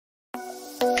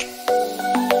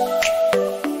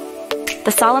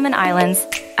The Solomon Islands,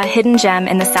 a hidden gem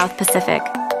in the South Pacific,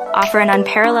 offer an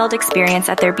unparalleled experience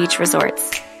at their beach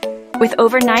resorts. With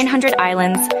over 900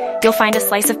 islands, you'll find a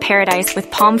slice of paradise with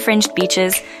palm-fringed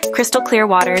beaches, crystal-clear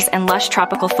waters, and lush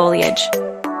tropical foliage.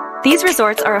 These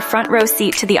resorts are a front-row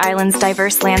seat to the island's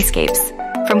diverse landscapes,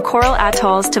 from coral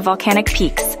atolls to volcanic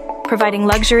peaks, providing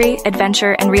luxury,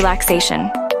 adventure, and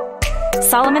relaxation.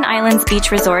 Solomon Islands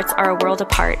beach resorts are a world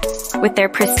apart, with their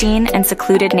pristine and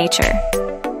secluded nature.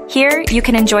 Here, you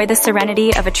can enjoy the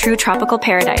serenity of a true tropical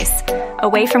paradise,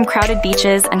 away from crowded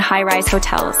beaches and high-rise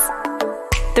hotels.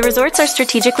 The resorts are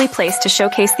strategically placed to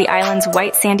showcase the island's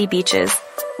white sandy beaches,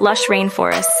 lush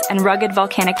rainforests, and rugged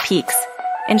volcanic peaks,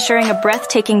 ensuring a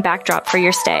breathtaking backdrop for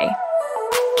your stay.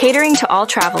 Catering to all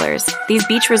travelers, these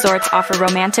beach resorts offer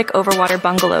romantic overwater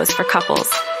bungalows for couples,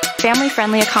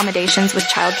 family-friendly accommodations with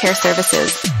childcare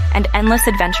services, and endless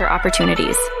adventure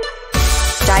opportunities.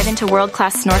 Dive into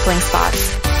world-class snorkeling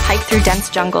spots, hike through dense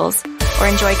jungles, or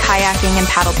enjoy kayaking and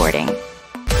paddleboarding.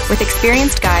 With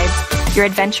experienced guides, your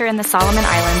adventure in the Solomon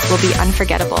Islands will be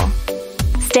unforgettable.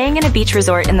 Staying in a beach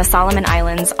resort in the Solomon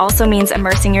Islands also means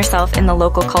immersing yourself in the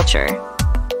local culture.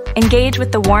 Engage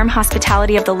with the warm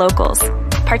hospitality of the locals,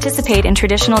 participate in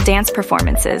traditional dance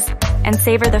performances, and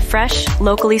savor the fresh,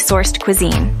 locally sourced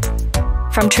cuisine.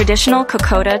 From traditional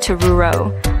Kokoda to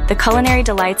Ruro, the culinary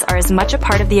delights are as much a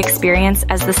part of the experience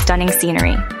as the stunning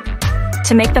scenery.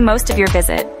 To make the most of your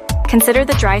visit, consider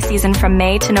the dry season from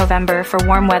May to November for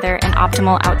warm weather and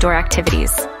optimal outdoor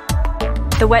activities.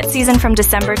 The wet season from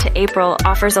December to April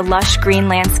offers a lush green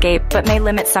landscape but may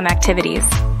limit some activities.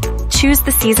 Choose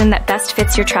the season that best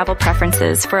fits your travel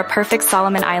preferences for a perfect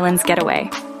Solomon Islands getaway.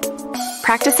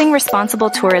 Practicing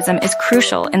responsible tourism is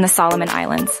crucial in the Solomon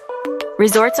Islands.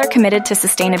 Resorts are committed to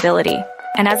sustainability,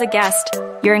 and as a guest,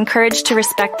 you're encouraged to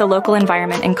respect the local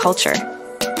environment and culture.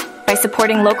 By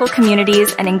supporting local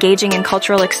communities and engaging in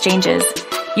cultural exchanges,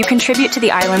 you contribute to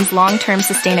the island's long-term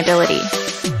sustainability.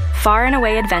 Far and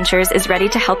Away Adventures is ready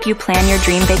to help you plan your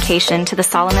dream vacation to the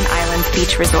Solomon Islands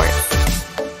beach resorts.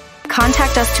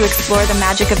 Contact us to explore the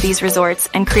magic of these resorts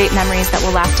and create memories that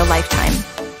will last a lifetime.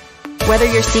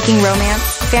 Whether you're seeking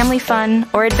romance, family fun,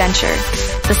 or adventure,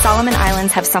 the Solomon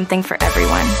Islands have something for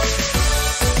everyone.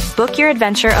 Book your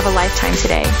adventure of a lifetime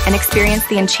today and experience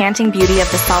the enchanting beauty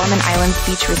of the Solomon Islands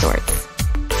beach resorts.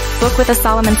 Book with a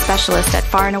Solomon specialist at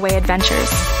Far and Away Adventures.